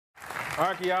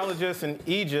Archeologists in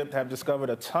Egypt have discovered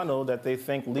a tunnel that they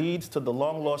think leads to the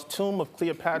long-lost tomb of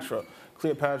Cleopatra.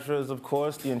 Cleopatra is, of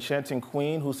course, the enchanting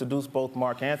queen who seduced both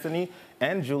Mark Antony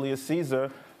and Julius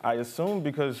Caesar. I assume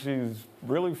because she's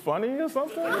really funny or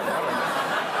something?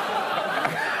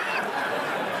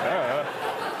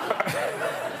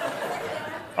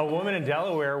 A woman in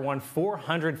Delaware won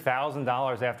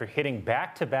 $400,000 after hitting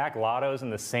back-to-back lottos in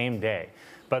the same day.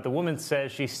 But the woman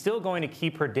says she's still going to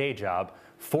keep her day job,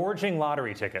 forging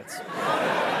lottery tickets.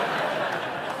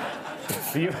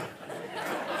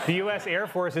 The U.S. Air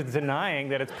Force is denying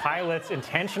that its pilots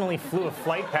intentionally flew a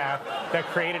flight path that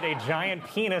created a giant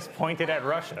penis pointed at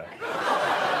Russia.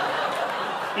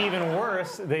 Even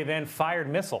worse, they then fired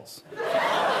missiles.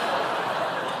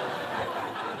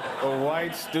 A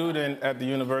white student at the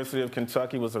University of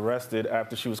Kentucky was arrested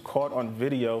after she was caught on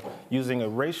video using a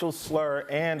racial slur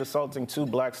and assaulting 2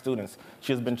 black students.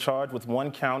 She has been charged with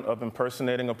 1 count of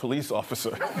impersonating a police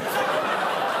officer.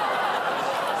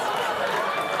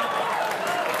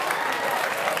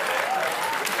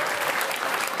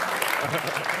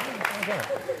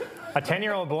 A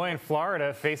 10-year-old boy in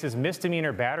Florida faces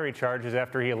misdemeanor battery charges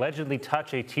after he allegedly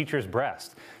touched a teacher's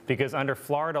breast, because under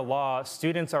Florida law,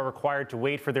 students are required to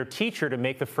wait for their teacher to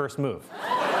make the first move.